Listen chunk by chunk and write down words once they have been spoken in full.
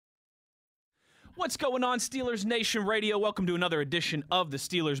What's going on, Steelers Nation Radio? Welcome to another edition of the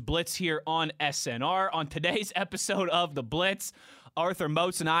Steelers Blitz here on SNR. On today's episode of the Blitz, Arthur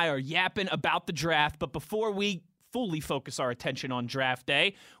Moats and I are yapping about the draft. But before we fully focus our attention on draft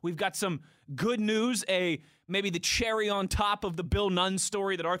day, we've got some good news, maybe the cherry on top of the Bill Nunn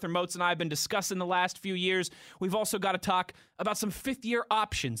story that Arthur Moats and I have been discussing the last few years. We've also got to talk about some fifth-year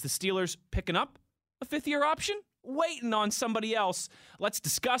options. The Steelers picking up a fifth-year option? Waiting on somebody else. Let's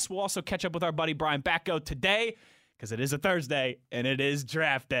discuss. We'll also catch up with our buddy Brian Batko today because it is a Thursday and it is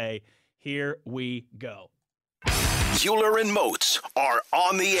draft day. Here we go. Euler and Moats are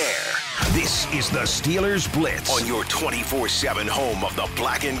on the air. This is the Steelers Blitz on your 24/7 home of the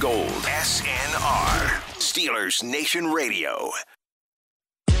black and gold. SNR, Steelers Nation Radio.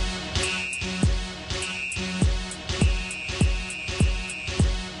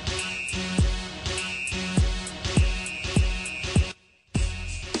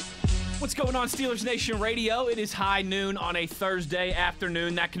 What's going on, Steelers Nation Radio? It is high noon on a Thursday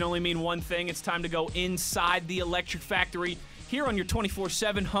afternoon. That can only mean one thing. It's time to go inside the Electric Factory here on your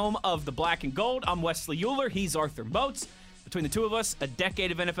 24/7 home of the black and gold. I'm Wesley Euler. He's Arthur Moats. Between the two of us, a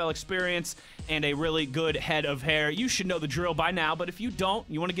decade of NFL experience and a really good head of hair. You should know the drill by now, but if you don't,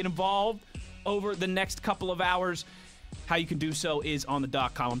 you want to get involved over the next couple of hours, how you can do so is on the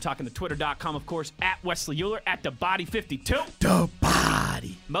 .com. I'm talking the Twitter.com, of course, at Wesley Euler, at TheBody52. The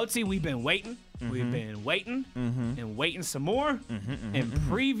Body. Moatsy, we've been waiting. We've been waiting and waiting some more and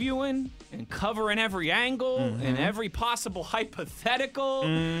previewing and covering every angle and every possible hypothetical.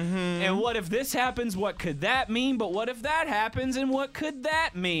 And what if this happens? What could that mean? But what if that happens? And what could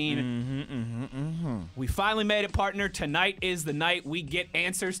that mean? We finally made it, partner. Tonight is the night we get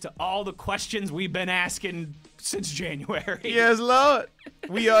answers to all the questions we've been asking since January. Yes, Lord.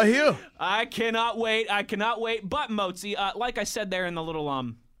 We are here. I cannot wait. But, Moatsy, like I said there in the little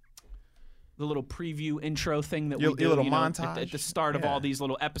preview intro thing that we do, little montage at the start of all these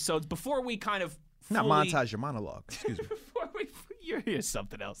little episodes, before we kind of fully, not montage, your monologue. Excuse me. Here's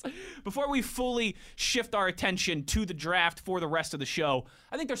something else. Before we fully shift our attention to the draft for the rest of the show,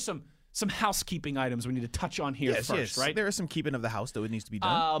 I think there's some housekeeping items we need to touch on here first, right? There is some keeping of the house that needs to be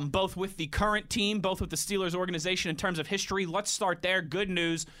done. Both with the current team, both with the Steelers organization in terms of history. Let's start there. Good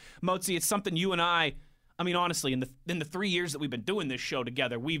news, Moatsy. It's something you and I mean, honestly, in the 3 years that we've been doing this show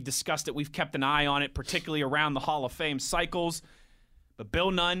together, we've discussed it. We've kept an eye on it, particularly around the Hall of Fame cycles. But Bill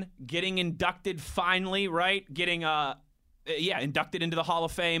Nunn getting inducted finally, right? Getting inducted into the Hall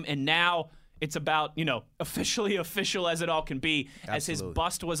of Fame, and now it's about, officially official as it all can be. Absolutely. As his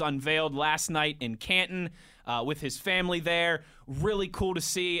bust was unveiled last night in Canton with his family there. Really cool to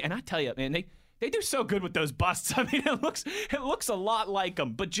see. And I tell you, man, they do so good with those busts. I mean, it looks a lot like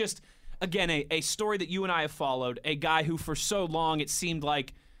them, but just, again, a story that you and I have followed, a guy who for so long it seemed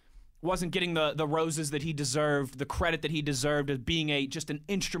like wasn't getting the roses that he deserved, the credit that he deserved as being just an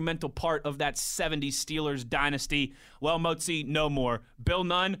instrumental part of that 70s Steelers dynasty. Well, Moatsy, no more. Bill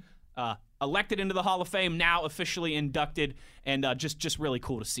Nunn, elected into the Hall of Fame, now officially inducted, and just really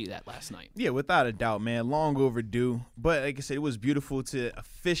cool to see that last night. Yeah, without a doubt, man. Long overdue. But like I said, it was beautiful to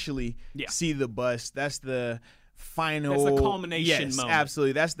officially see the bust. That's the final. That's the culmination moment.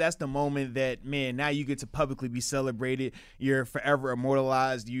 Absolutely. That's the moment that, man, now you get to publicly be celebrated. You're forever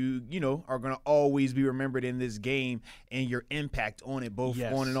immortalized. You are going to always be remembered in this game and your impact on it, both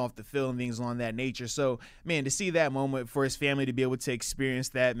on and off the field and things on that nature. So, man, to see that moment, for his family to be able to experience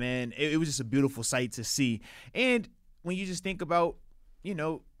that, man, it was just a beautiful sight to see. And when you just think about,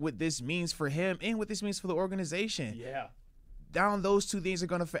 what this means for him and what this means for the organization. Yeah. Down those two things are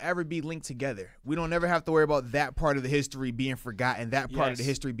going to forever be linked together. We don't ever have to worry about that part of the history being forgotten, that part of the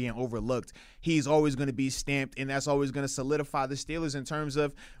history being overlooked. He's always going to be stamped, and that's always going to solidify the Steelers in terms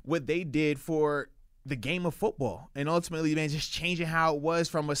of what they did for the game of football. And ultimately, man, just changing how it was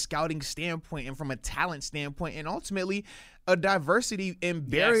from a scouting standpoint and from a talent standpoint, and ultimately a diversity and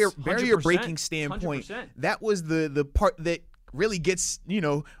barrier-breaking standpoint. 100%. That was the part that really gets,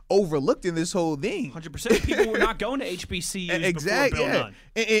 overlooked in this whole thing. 100%. People were not going to HBCUs exactly, before Bill Nunn.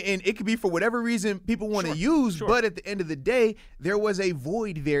 And it could be for whatever reason people want to use, but at the end of the day, there was a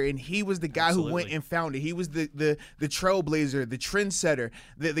void there, and he was the guy who went and found it. He was the trailblazer, the trendsetter,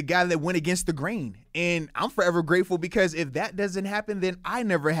 the guy that went against the grain. And I'm forever grateful, because if that doesn't happen, then I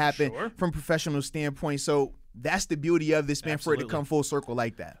never happen from a professional standpoint. So that's the beauty of this, man, for it to come full circle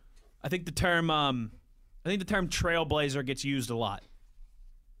like that. I think the term trailblazer gets used a lot.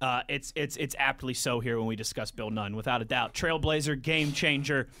 It's aptly so here when we discuss Bill Nunn, without a doubt. Trailblazer, game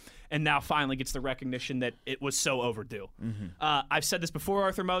changer, and now finally gets the recognition that it was so overdue. Mm-hmm. I've said this before,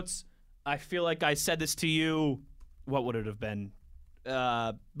 Arthur Moats. I feel like I said this to you, what would it have been,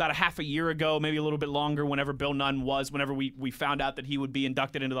 about a half a year ago, maybe a little bit longer, whenever we found out that he would be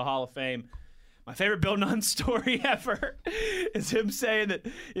inducted into the Hall of Fame. My favorite Bill Nunn story ever is him saying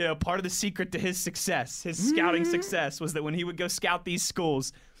that, part of the secret to his success, his scouting success, was that when he would go scout these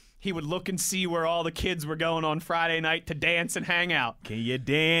schools, he would look and see where all the kids were going on Friday night to dance and hang out. Can you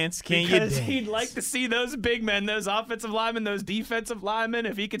dance? Because he'd like to see those big men, those offensive linemen, those defensive linemen.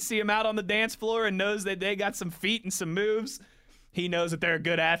 If he could see them out on the dance floor and knows that they got some feet and some moves, he knows that they're a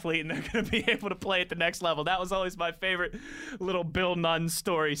good athlete and they're going to be able to play at the next level. That was always my favorite little Bill Nunn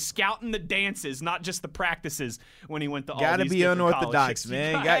story. Scouting the dances, not just the practices when he went to all these different Gotta be unorthodox,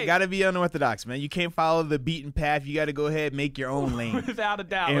 man. Gotta be unorthodox, man. You can't follow the beaten path. You got to go ahead and make your own lane. Without a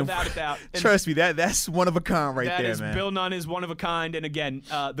doubt, without a doubt. Trust me, that's one of a kind right there, man. Bill Nunn is one of a kind. And again,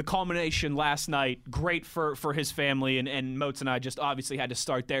 the culmination last night, great for his family. And Moats and I just obviously had to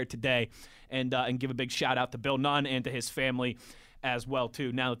start there today and give a big shout out to Bill Nunn and to his family as well,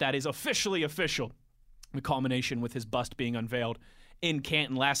 too. Now that is officially official, the culmination with his bust being unveiled in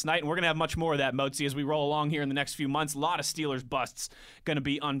Canton last night. And we're going to have much more of that, Moatsy, as we roll along here in the next few months. A lot of Steelers busts going to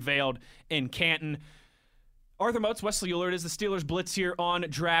be unveiled in Canton. Arthur Moats, Wesley Uhler, it is the Steelers Blitz here on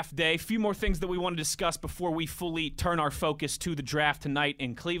draft day. A few more things that we want to discuss before we fully turn our focus to the draft tonight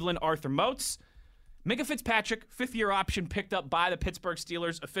in Cleveland. Arthur Moats, Minkah Fitzpatrick, fifth-year option picked up by the Pittsburgh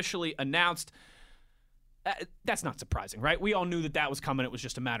Steelers, officially announced. That's not surprising, right? We all knew that was coming. It was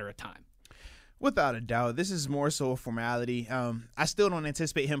just a matter of time. Without a doubt. This is more so a formality. I still don't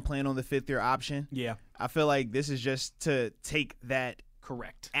anticipate him playing on the fifth-year option. Yeah. I feel like this is just to take that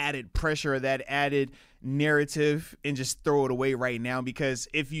added pressure, that added narrative, and just throw it away right now, because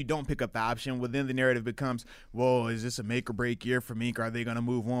if you don't pick up the option, well, then the narrative becomes, well, is this a make or break year for Minkah? Are they going to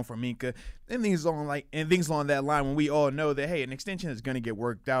move on from Minkah? And things along that line, when we all know that, hey, an extension is going to get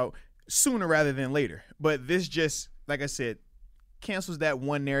worked out sooner rather than later. But this just, like I said, cancels that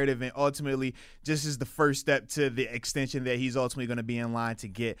one narrative and ultimately just is the first step to the extension that he's ultimately going to be in line to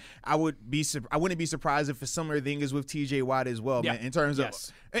get. I wouldn't be surprised if a similar thing is with TJ Watt as well, man, in terms of,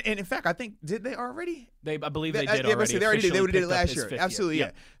 and in fact, I think, did they already? I believe they did already. They already did. They did it last year. Absolutely, year.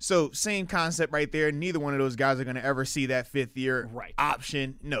 yeah. So same concept right there. Neither one of those guys are going to ever see that fifth year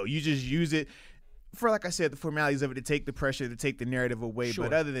option. No, you just use it for, like I said, the formalities of it, to take the pressure, to take the narrative away. Sure.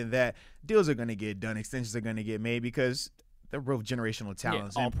 But other than that, deals are going to get done. Extensions are going to get made because they're both generational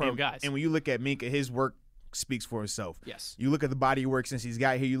talents. All pro guys. And when you look at Minkah, his work speaks for itself. Yes. You look at the body of work since he's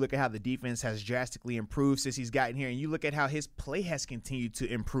got here. You look at how the defense has drastically improved since he's gotten here. And you look at how his play has continued to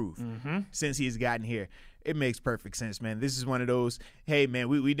improve since he's gotten here. It makes perfect sense, man. This is one of those, hey, man,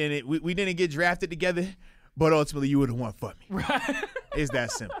 we didn't get drafted together, but ultimately you would have won for me. Right. It's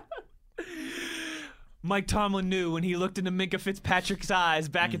that simple. Mike Tomlin knew when he looked into Minkah Fitzpatrick's eyes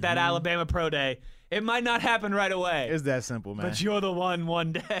back at that Alabama Pro Day, it might not happen right away. It's that simple, man. But you're the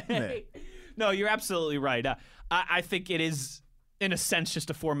one day. Yeah. No, you're absolutely right. I think it is, in a sense, just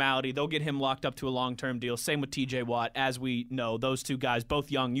a formality. They'll get him locked up to a long-term deal. Same with TJ Watt. As we know, those two guys,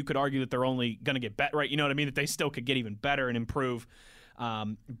 both young, you could argue that they're only going to get better, right? You know what I mean? That they still could get even better and improve.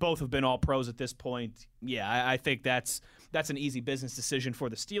 Both have been all pros at this point. Yeah, I think that's an easy business decision for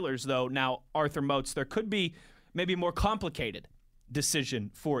the Steelers, though. Now, Arthur Moats, there could be maybe a more complicated decision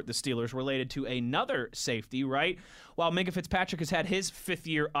for the Steelers related to another safety, right? While Minkah Fitzpatrick has had his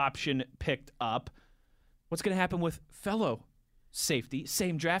fifth-year option picked up, what's going to happen with fellow safety,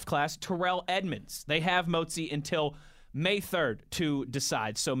 same draft class, Terrell Edmunds? They have Moatsy until May 3rd to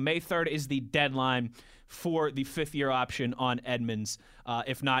decide. So May 3rd is the deadline for the fifth-year option on Edmunds.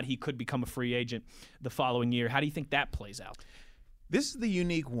 If not, he could become a free agent the following year. How do you think that plays out? This is the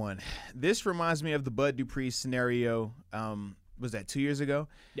unique one. This reminds me of the Bud Dupree scenario. Was that 2 years ago?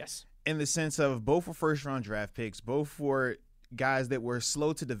 Yes. In the sense of both were first-round draft picks, both were guys that were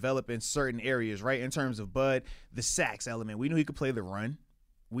slow to develop in certain areas, right? In terms of Bud, the sacks element. We knew he could play the run.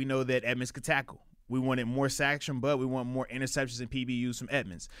 We know that Edmunds could tackle. We wanted more sacks from Bud. We want more interceptions and PBUs from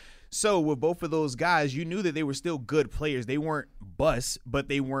Edmunds. So with both of those guys, you knew that they were still good players. They weren't busts, but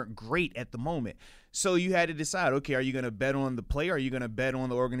they weren't great at the moment. So you had to decide, okay, are you going to bet on the player or are you going to bet on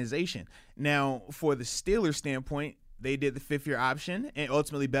the organization? Now, for the Steelers' standpoint, they did the fifth-year option and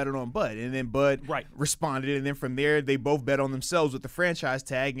ultimately betted on Bud. And then Bud responded. And then from there, they both bet on themselves with the franchise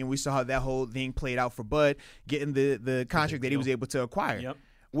tag. And we saw how that whole thing played out for Bud, getting the contract that he was able to acquire. Yep.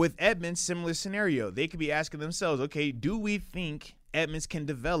 With Edmunds, similar scenario. They could be asking themselves, okay, do we think Edmunds can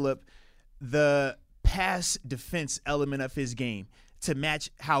develop the pass defense element of his game to match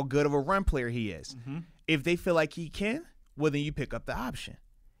how good of a run player he is? Mm-hmm. If they feel like he can, well, then you pick up the option.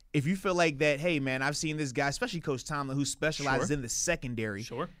 If you feel like that, hey, man, I've seen this guy, especially Coach Tomlin, who specializes in the secondary,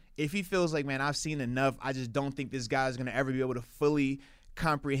 If he feels like, man, I've seen enough, I just don't think this guy's going to ever be able to fully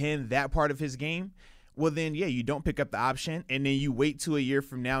comprehend that part of his game, well, then, yeah, you don't pick up the option, and then you wait till a year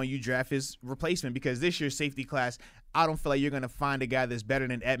from now and you draft his replacement, because this year's safety class, I don't feel like you're going to find a guy that's better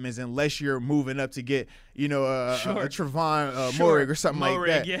than Edmonds unless you're moving up to get, a Trevon Moehrig or something like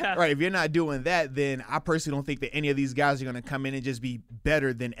that. Yeah. Right, if you're not doing that, then I personally don't think that any of these guys are going to come in and just be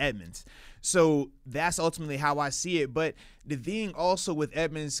better than Edmonds. So that's ultimately how I see it. But the thing also with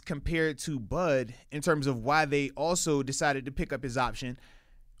Edmonds compared to Bud in terms of why they also decided to pick up his option,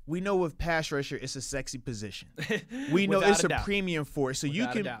 we know with pass rusher, it's a sexy position. We know it's a premium for it. So you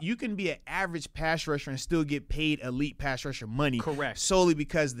can be an average pass rusher and still get paid elite pass rusher money. Correct. Solely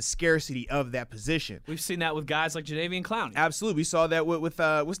because of the scarcity of that position. We've seen that with guys like Jadeveon Clowney. Absolutely. We saw that with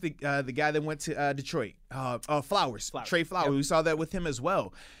what's the guy that went to Detroit? Flowers. Trey Flowers. Yep. We saw that with him as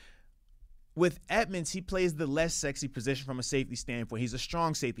well. With Edmonds, he plays the less sexy position from a safety standpoint. He's a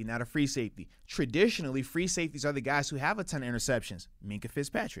strong safety, not a free safety. Traditionally, free safeties are the guys who have a ton of interceptions. Minkah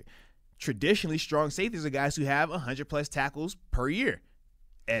Fitzpatrick. Traditionally, strong safeties are guys who have 100-plus tackles per year.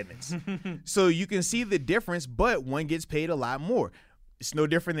 Edmonds. So you can see the difference, but one gets paid a lot more. It's no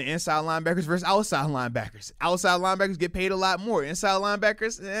different than inside linebackers versus outside linebackers. Outside linebackers get paid a lot more. Inside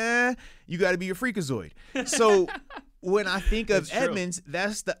linebackers, you got to be a freakazoid. So when I think of Edmonds,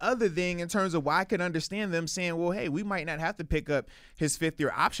 that's the other thing in terms of why I can understand them saying, well, hey, we might not have to pick up his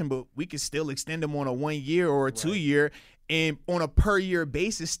fifth-year option, but we could still extend him on a 1 year or a 2 year, and on a per-year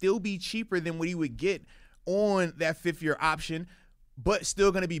basis still be cheaper than what he would get on that fifth-year option, but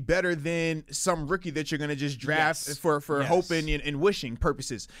still going to be better than some rookie that you're going to just draft for hoping and wishing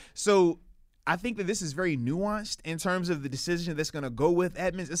purposes. So I think that this is very nuanced in terms of the decision that's going to go with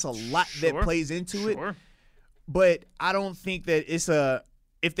Edmonds. It's a lot that plays into it. But I don't think that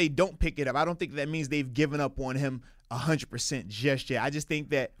if they don't pick it up, I don't think that means they've given up on him 100% just yet. I just think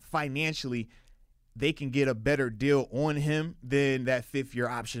that financially they can get a better deal on him than that fifth-year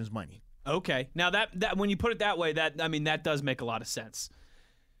options money. Okay. Now, that when you put it that way, that does make a lot of sense.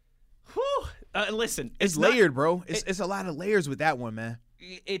 Whew. Listen. It's layered, bro. It's a lot of layers with that one, man.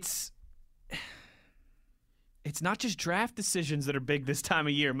 It's not just draft decisions that are big this time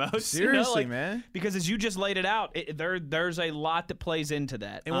of year, Mo. Seriously, man. Because as you just laid it out, there's a lot that plays into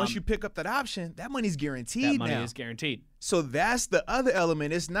that. And once you pick up that option, that money's guaranteed now. That money is guaranteed. So that's the other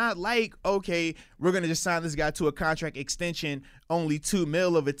element. It's not like, okay, we're going to just sign this guy to a contract extension, only $2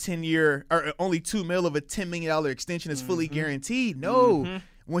 million of a 10-year, or only $2 million of a $10 million extension is fully guaranteed. No.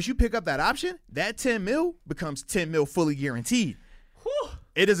 Once you pick up that option, that $10 million becomes $10 million fully guaranteed. Whew.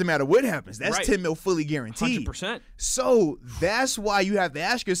 It doesn't matter what happens. That's $10 million fully guaranteed. 100%. So that's why you have to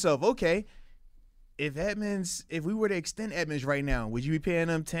ask yourself, okay, if we were to extend Edmonds right now, would you be paying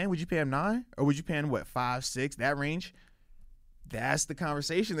him 10? Would you pay him 9? Or would you pay him, 5, 6, that range? That's the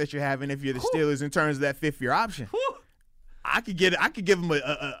conversation that you're having if you're the Steelers in terms of that fifth-year option. I could give him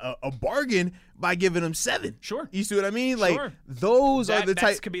a bargain by giving him 7. Sure. You see what I mean? Like, those are the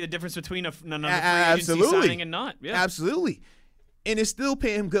type. That could be the difference between another free agency signing and not. Yeah. Absolutely. And it's still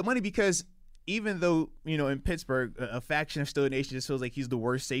paying him good money because even though, in Pittsburgh, a faction of Steelers Nation just feels like he's the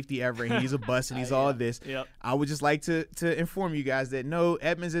worst safety ever and he's a bust and he's all this, I would just like to inform you guys that, no,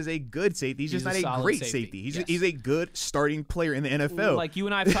 Edmonds is a good safety. He's just not a great safety. He's a good starting player in the NFL. Like you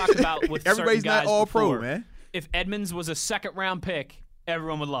and I have talked about with everybody's certain guys not all before, pro, man. If Edmonds was a second-round pick,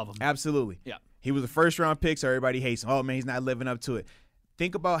 everyone would love him. Absolutely. Yeah. He was a first-round pick, so everybody hates him. Oh, man, he's not living up to it.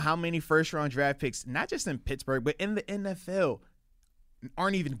 Think about how many first-round draft picks, not just in Pittsburgh, but in the NFL,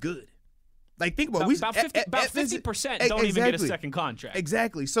 aren't even good. Like, think about about 50% don't even get a second contract.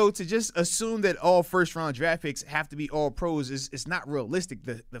 Exactly. So to just assume that all first-round draft picks have to be all pros is not realistic.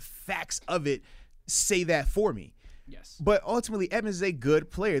 The facts of it say that for me. Yes. But ultimately, Edmonds is a good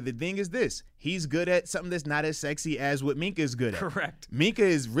player. The thing is this. He's good at something that's not as sexy as what Minkah is good at. Correct. Minkah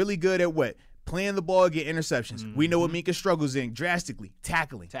is really good at what? Playing the ball, get interceptions. We know what Minkah struggles in drastically.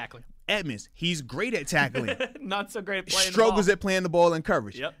 Tackling. Edmonds, he's great at tackling. Not so great at playing struggles the ball. At playing the ball in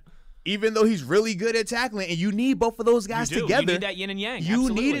coverage. Yep. Even though he's really good at tackling, and you need both of those guys together. You need that yin and yang.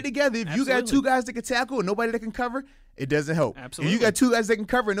 You need it together. If you got 2 guys that can tackle and nobody that can cover, it doesn't help. Absolutely. If you got 2 guys that can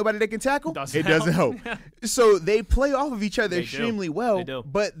cover and nobody that can tackle, it doesn't help. So they play off of each other extremely well. They do.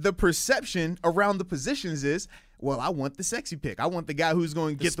 But the perception around the positions is, well, I want the sexy pick. I want the guy who's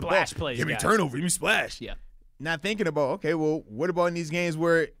going to get the ball. Plays, give me turnover. Give me splash. Yeah. Not thinking about, okay, well, what about in these games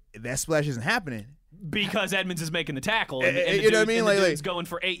where that splash isn't happening? Because Edmonds is making the tackle, and you know what I mean? And the dude's going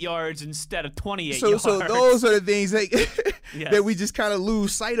for 8 yards instead of 28 yards. So those are the things that we just kind of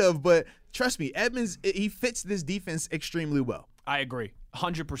lose sight of. But trust me, Edmonds, he fits this defense extremely well. I agree,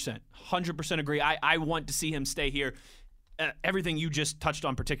 100%, 100% agree. I want to see him stay here. everything you just touched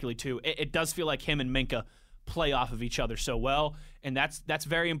on particularly too, it does feel like him and Minkah play off of each other so well, and that's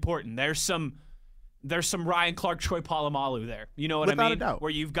very important. There's some Ryan Clark, Troy Polamalu there. You know what I mean? Without a doubt.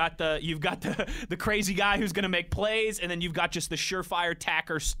 Where you've got the crazy guy who's going to make plays, and then you've got just the surefire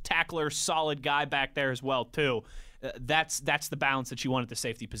tackler, solid guy back there as well too. That's the balance that you want at the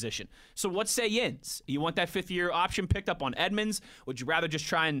safety position. So what say Yins? You want that fifth-year option picked up on Edmonds? Would you rather just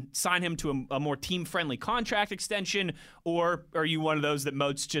try and sign him to a more team-friendly contract extension, or are you one of those that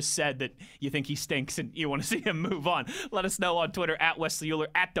Moats just said that you think he stinks and you want to see him move on? Let us know on Twitter at Wesley Euler,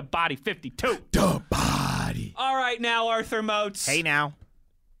 at TheBody52. The Body. All right, now Arthur Moats. Hey now.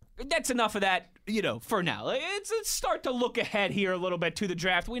 That's enough of that, for now. Let's start to look ahead here a little bit to the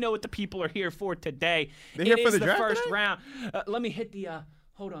draft. We know what the people are here for today. They're here for the draft first today? round. Let me hit the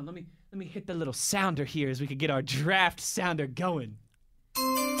hold on. Let me hit the little sounder here as we could get our draft sounder going.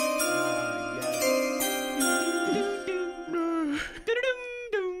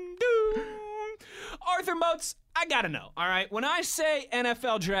 Arthur Moats, I gotta know. All right, when I say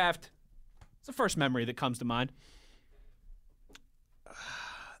NFL draft, it's the first memory that comes to mind.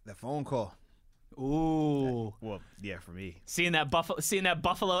 The phone call. Ooh. Well, yeah, for me. Seeing that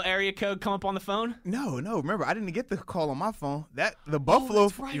Buffalo area code come up on the phone? No. Remember, I didn't get the call on my phone. The Buffalo.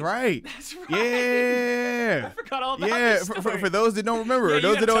 That's right. Right. That's right. Yeah. I forgot all about this story. For those that don't remember, yeah, or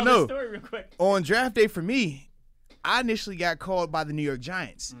those that don't tell know. the story real quick. On draft day for me, I initially got called by the New York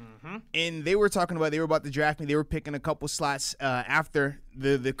Giants. Mm-hmm. And they were talking about they were about to draft me. They were picking a couple slots after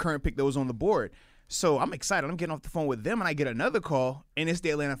the current pick that was on the board. So I'm excited. I'm getting off the phone with them, and I get another call, and it's the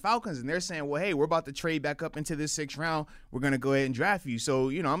Atlanta Falcons, and they're saying, well, hey, we're about to trade back up into this 6th round. We're going to go ahead and draft you. So,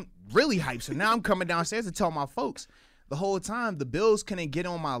 I'm really hyped. So now I'm coming downstairs to tell my folks. The whole time, the Bills couldn't get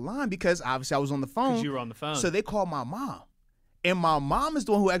on my line because obviously I was on the phone. Because you were on the phone. So they called my mom. And my mom is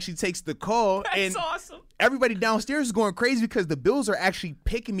the one who actually takes the call. That's awesome. Everybody downstairs is going crazy because the Bills are actually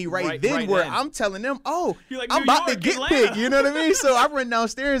picking me right then. I'm telling them, You're like, I'm New about York, to get Atlanta. picked. You know what I mean? So I run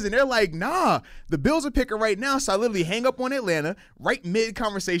downstairs and they're like, nah, the Bills are picking right now. So I literally hang up on Atlanta, right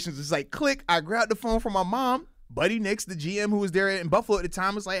mid-conversations. It's like, click. I grab the phone from my mom. Buddy Nix, the GM who was there in Buffalo at the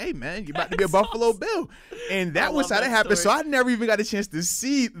time, was like, hey, man, you're about to be a Buffalo Bill. And that was how that happened. So I never even got a chance to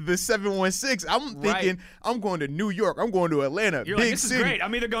see the 716. I'm thinking, I'm going to New York. I'm going to Atlanta. You're big like, this city. is great.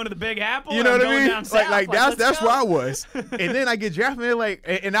 I'm either going to the Big Apple You know or what I'm I going mean? down south. Like that's go. where I was. And then I get drafted, and they're like,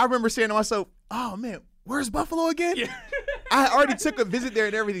 and I remember saying to myself, oh, man, where's Buffalo again? Yeah. I already took a visit there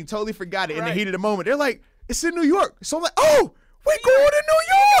and everything, totally forgot it in the Right. heat of the moment. They're like, it's in New York. So I'm like, oh, we going to New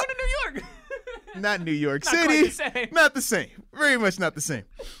York. Going to New York. Not New York Not quite City. the same. Not the same. Very much not the same.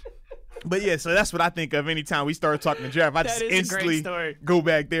 But yeah, so that's what I think of anytime we start talking to draft. I just That is a great instantly story. go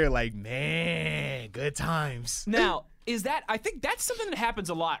back there like, man, good times. Now, I think that's something that happens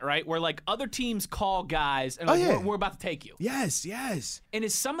a lot, right? Where like other teams call guys and Oh, like, yeah. we're about to take you. Yes. And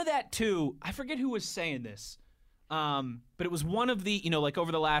is some of that too, I forget who was saying this, but it was one of the, like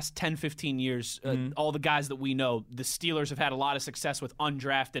over the last 10, 15 years, all the guys that we know, the Steelers have had a lot of success with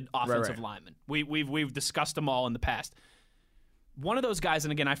undrafted offensive linemen. We've discussed them all in the past. One of those guys,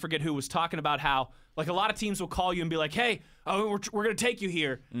 and again, I forget who, was talking about how like a lot of teams will call you and be like, hey, we're going to take you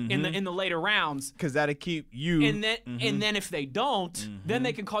here in the later rounds. Because that'll keep you. And then if they don't, then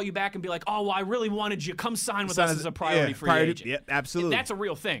they can call you back and be like, oh, well, I really wanted you. Come sign with us as a priority free agent. Yeah, absolutely. And that's a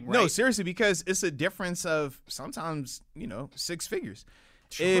real thing, right? No, seriously, because it's a difference of sometimes, 6 figures.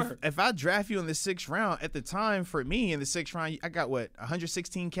 Sure. If I draft you in the 6th round, at the time for me in the 6th round, I got what,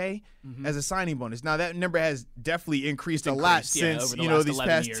 $116K as a signing bonus. Now that number has definitely increased a lot since over the these last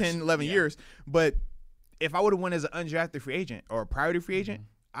past 11 10, 11 years. But if I would have went as an undrafted free agent or a priority free agent,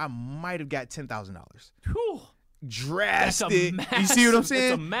 I might have got $10,000. Whew. Drastic. You see what I'm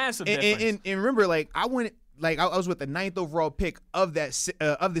saying? It's a massive difference. And remember, like I went. Like I was with the 9th overall pick of the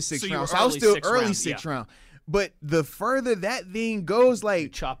 6th round, so I was early still sixth early round, 6th yeah. round. But the further that thing goes,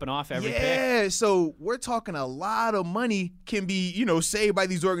 like Chopping off every pick. yeah, so we're talking a lot of money can be saved by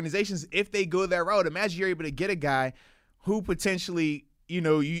these organizations if they go that route. Imagine you're able to get a guy who potentially you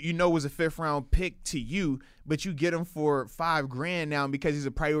was a 5th round pick to you, but you get him for $5,000 now because he's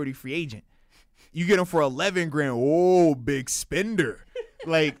a priority free agent. You get him for $11,000. Oh, big spender.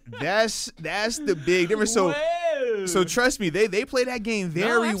 Like that's the big difference. So trust me, they play that game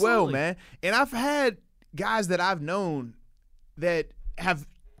very well, man. And I've had guys that I've known that have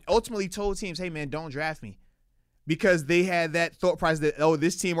ultimately told teams, hey man, don't draft me. Because they had that thought process that,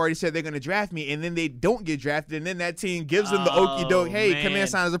 this team already said they're going to draft me, and then they don't get drafted, and then that team gives them the okie doke, hey, come in and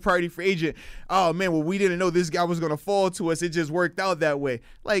sign as a priority free agent. Oh, man, well, we didn't know this guy was going to fall to us. It just worked out that way.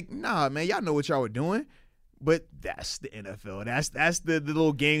 Like, nah, man, y'all know what y'all were doing. But that's the NFL. That's the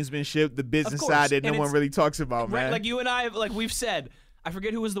little gamesmanship, the business side that no one really talks about, man. Right, like you and I, like we've said, I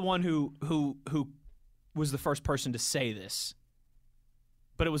forget who was the one who was the first person to say this,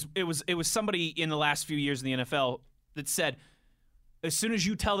 but it was somebody in the last few years in the NFL that said, as soon as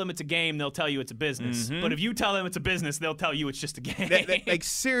you tell them it's a game, they'll tell you it's a business. Mm-hmm. But if you tell them it's a business, they'll tell you it's just a game. Like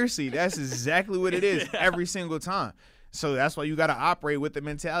seriously, that's exactly what it is every single time. So that's why you got to operate with the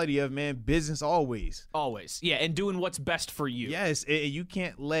mentality of, man, business always. Always. Yeah, and doing what's best for you. Yes, you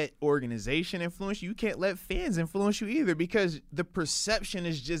can't let organization influence you. You can't let fans influence you either, because the perception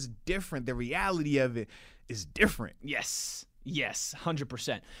is just different. The reality of it is different. Yes,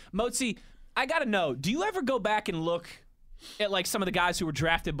 100%. Motzi, I got to know, do you ever go back and look at like some of the guys who were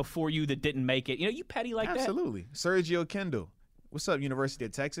drafted before you that didn't make it? You know, you petty like Absolutely. that? Sergio Kendall. What's up, University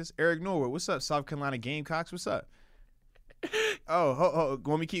of Texas? Eric Norwood. What's up, South Carolina Gamecocks? What's up? Want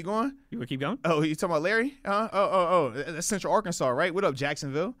me to keep going? You want to keep going? Oh, you talking about Larry? That's Central Arkansas, right? What up,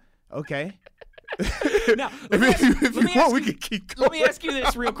 Jacksonville? Okay. Now, we can keep going. Let me ask you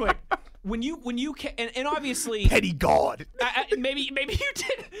this real quick. When you and obviously petty God. Maybe you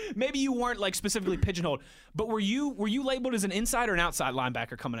did. Maybe you weren't like specifically pigeonholed, but were you labeled as an inside or an outside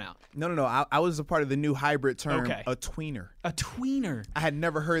linebacker coming out? No. I was a part of the new hybrid term, a tweener. A tweener. I had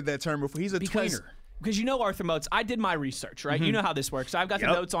never heard that term before. He's a tweener. Because you know, Arthur Moats, I did my research, right? Mm-hmm. You know how this works. I've got the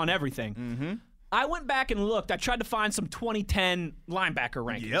notes on everything. Mm-hmm. I went back and looked. I tried to find some 2010 linebacker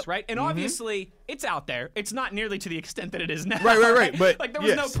rankings, right? And obviously, it's out there. It's not nearly to the extent that it is now. Right. But like there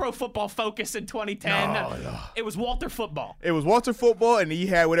was no Pro Football Focus in 2010. No. It was Walter Football. It was Walter Football, and he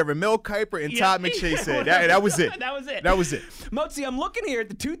had whatever Mel Kiper and Todd McShay said. That was it. That was it. That was it. Motzi, I'm looking here at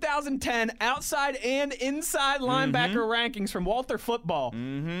the 2010 outside and inside linebacker rankings from Walter Football.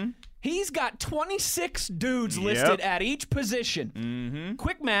 Mm-hmm. He's got 26 dudes listed at each position. Mm-hmm.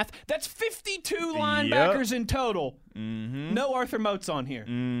 Quick math, that's 52 linebackers in total. Mm-hmm. No Arthur Moats on here.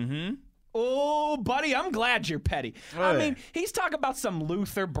 Mm-hmm. Oh, buddy, I'm glad you're petty. I mean, he's talking about some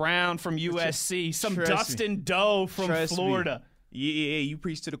Luther Brown from USC, some Dustin Doe from Florida. Yeah, you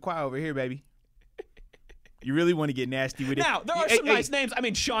preach to the choir over here, baby. You really want to get nasty with it. Now, there are some nice names. I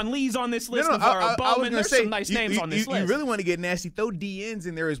mean, Sean Lee's on this list. Navarro Bowman. There's some nice names on this list. You really want to get nasty. Throw DNs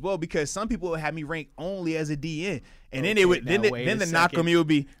in there as well, because some people would have me ranked only as a DN. And then the knock on me would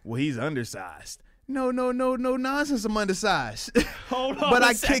be, well, he's undersized. No nonsense. I'm undersized. Hold on but a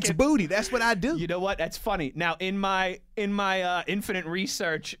I second. kicks booty. That's what I do. You know what? That's funny. Now, in my infinite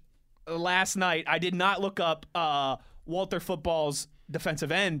research last night, I did not look up Walter Football's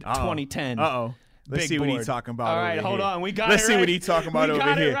defensive end 2010. Uh-oh. Let's see what he's talking about. All right, hold on. We got Let's it. see what he's talking about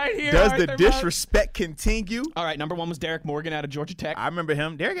over here. Right here. Does the disrespect continue? All right, number 1 was Derek Morgan out of Georgia Tech. I remember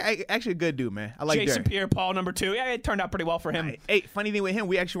him. Derek, actually a good dude, man. I like Derek. Jason Pierre-Paul, number 2. Yeah, it turned out pretty well for him. Hey, funny thing with him,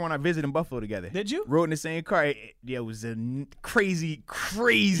 we actually went on our visit in Buffalo together. Did you? Rode in the same car. Yeah, it was a crazy.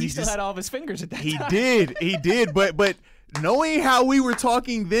 He still had all of his fingers at that time. He did. But knowing how we were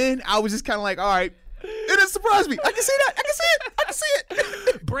talking then, I was just kind of like, all right. It didn't surprise me. I can see that. I can see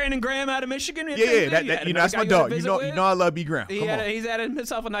it. Brandon Graham out of Michigan. Yeah, that's my dog. You know I love B. Graham. He's had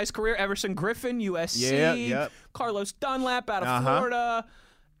himself a nice career. Everson Griffin, USC. Yep. Carlos Dunlap out of Florida.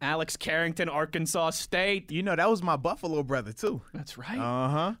 Alex Carrington, Arkansas State. You know, that was my Buffalo brother, too. That's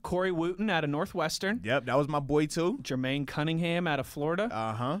right. Corey Wooten out of Northwestern. Yep, that was my boy, too. Jermaine Cunningham out of Florida.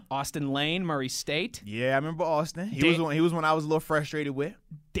 Austin Lane, Murray State. Yeah, I remember Austin. He was one I was a little frustrated with.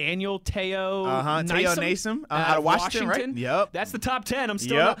 Daniel Teo Nason out of Washington, right? Yep. That's the top 10. I'm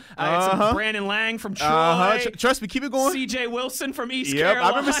still some Brandon Lang from Troy. Trust me, keep it going. CJ Wilson from East Carolina. I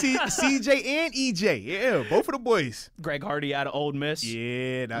remember CJ and EJ. Yeah, both of the boys. Greg Hardy out of Ole Miss.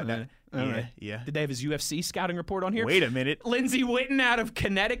 Yeah, yeah. Did they have his UFC scouting report on here? Wait a minute. Lindsey Witten out of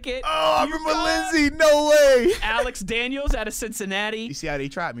Connecticut. Oh, I remember Lindsey. No way. Alex Daniels out of Cincinnati. You see how they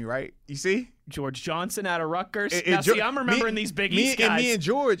tried me, right? You see? George Johnson out of Rutgers. I'm remembering these Big East guys.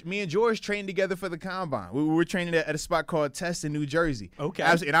 Me and George trained together for the combine. We were training at a spot called Test in New Jersey. Okay.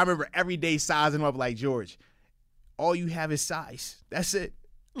 And I remember every day sizing him up like, George, all you have is size. That's it.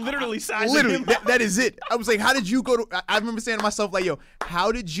 Literally sizing Literally, him that is it. I was like, how did you go to – I remember saying to myself, like, yo,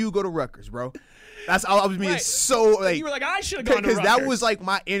 how did you go to Rutgers, bro? That's all I was being so like. You were like, I should have gone to Rutgers. Because that was like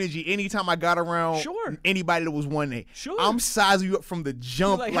my energy. Anytime I got around anybody that was 1A, I'm sizing you up from the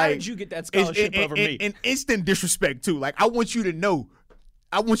jump. Like, how did you get that scholarship over me? And instant disrespect too. Like, I want you to know.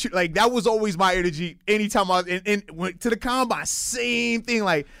 I want you like that was always my energy. Anytime I was went to the combine, same thing.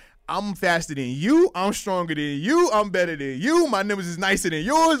 Like, I'm faster than you. I'm stronger than you. I'm better than you. My numbers is nicer than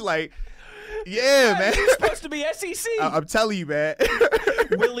yours. Like. Yeah, man. You're supposed to be SEC. I'm telling you, man.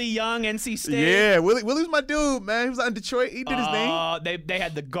 Willie Young, NC State. Yeah, Willie's my dude, man. He was out in Detroit. He did his thing. They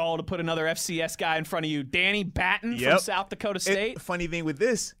had the gall to put another FCS guy in front of you. Danny Batten from South Dakota State. Funny thing with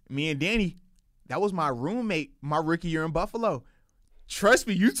this, me and Danny, that was my roommate my rookie year in Buffalo. Trust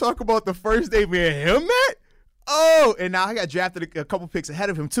me, you talk about the first day me and him met. Oh, and now I got drafted a couple picks ahead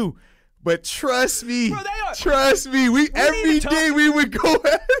of him too. But trust me, we every day we would go at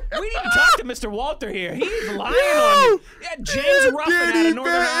it. We need to talk to Mr. Walter here. He's lying on you. Yeah, James Ruffin out of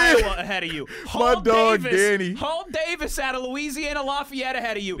Northern Iowa ahead of you. My dog Danny. Hall Davis out of Louisiana Lafayette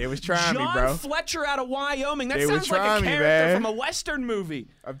ahead of you. They was trying me, bro. John Fletcher out of Wyoming. That sounds like a character from a Western movie.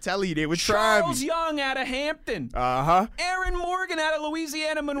 I'm telling you, they was trying me. Charles Young out of Hampton. Aaron Morgan out of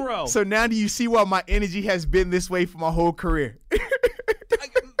Louisiana Monroe. So now do you see why my energy has been this way for my whole career?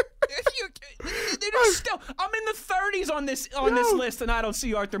 I'm in the 30s on this list, and I don't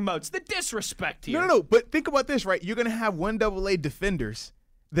see Arthur Moats. The disrespect here. No. But think about this, right? You're gonna have 1AA defenders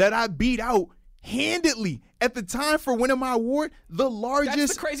that I beat out handedly at the time for winning my award. The largest,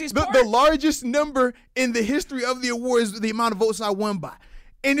 that's the craziest part. The largest number in the history of the award is the amount of votes I won by.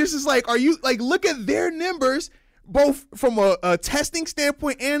 And it's just like, are you like, look at their numbers, both from a testing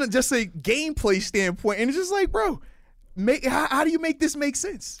standpoint and just a gameplay standpoint, and it's just like, bro, how do you make this make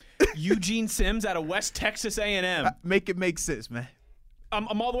sense? Eugene Sims out of West Texas A&M. Make it make sense, man. I'm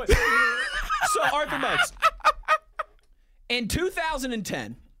all the way. So, Arthur Moats. In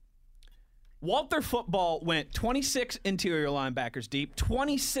 2010, Walter Football went 26 interior linebackers deep,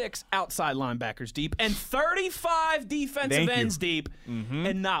 26 outside linebackers deep, and 35 defensive ends deep,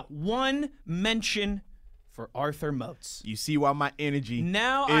 and not one mention for Arthur Moats. You see why my energy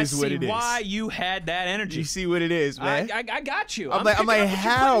now is what it is. I see why you had that energy. You see what it is, man. I got you. I'm like,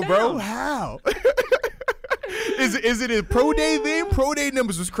 how, bro? How? Is it a pro day thing? Pro day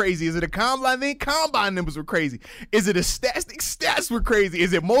numbers was crazy. Is it a combine thing? Combine numbers were crazy. Is it a stats were crazy?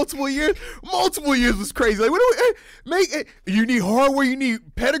 Is it multiple years? Multiple years was crazy. Like, what do we make? You need hardware. You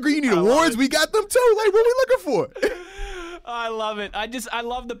need pedigree. You need awards. We got them too. Like, what are we looking for? I love it. I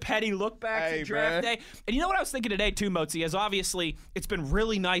love the petty look backs at draft day. And you know what I was thinking today too, Moatsy, is obviously it's been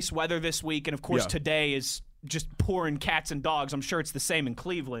really nice weather this week, and of course today is just pouring cats and dogs. I'm sure it's the same in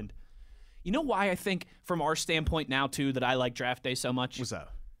Cleveland. You know why I think from our standpoint now too that I like draft day so much? What's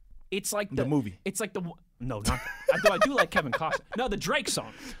up? It's like the movie. It's like the no, not I do like Kevin Costner. No, the Drake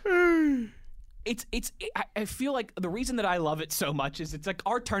song. I feel like the reason that I love it so much is it's like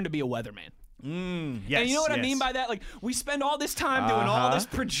our turn to be a weatherman. Yes, and you know what I mean by that? Like, we spend all this time doing all this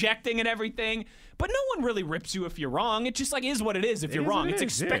projecting and everything, but no one really rips you if you're wrong. It just like is what it is if you're wrong. It's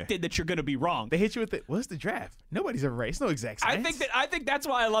expected that you're going to be wrong. They hit you with what's the draft? Nobody's ever right. It's no exact science. I think that's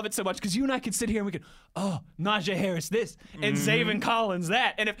why I love it so much, because you and I can sit here and we can, Najee Harris this and Zaven Collins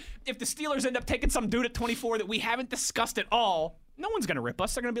that. And if the Steelers end up taking some dude at 24 that we haven't discussed at all, no one's going to rip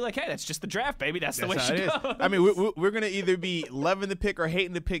us. They're going to be like, hey, that's just the draft, baby. That's the way she goes. I mean, we're going to either be loving the pick or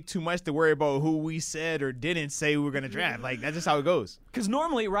hating the pick too much to worry about who we said or didn't say we were going to draft. Like, that's just how it goes. Because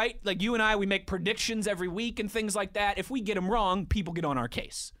normally, right, like you and I, we make predictions every week and things like that. If we get them wrong, people get on our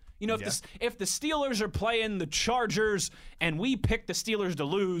case. You know, if the Steelers are playing the Chargers and we pick the Steelers to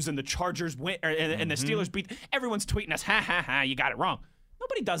lose and the Chargers win and the Steelers beat, everyone's tweeting us, ha, you got it wrong.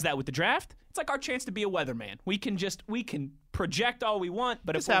 Nobody does that with the draft. It's like our chance to be a weatherman. We can project all we want,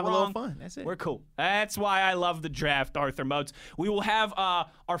 but just if we're have wrong, a little fun. That's it. We're cool. That's why I love the draft, Arthur Moats. We will have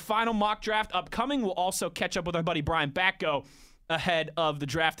our final mock draft upcoming. We'll also catch up with our buddy Brian Batko ahead of the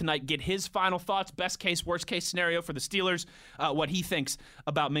draft tonight, get his final thoughts, best case, worst case scenario for the Steelers, what he thinks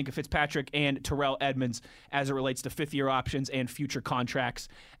about Minkah Fitzpatrick and Terrell Edmunds as it relates to fifth-year options and future contracts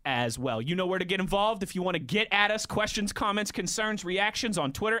as well. You know where to get involved if you want to get at us. Questions, comments, concerns, reactions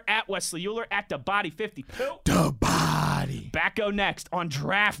on Twitter, at Wesley Euler, at TheBody52. The Body. Batko next on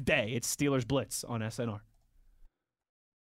draft day. It's Steelers Blitz on SNR.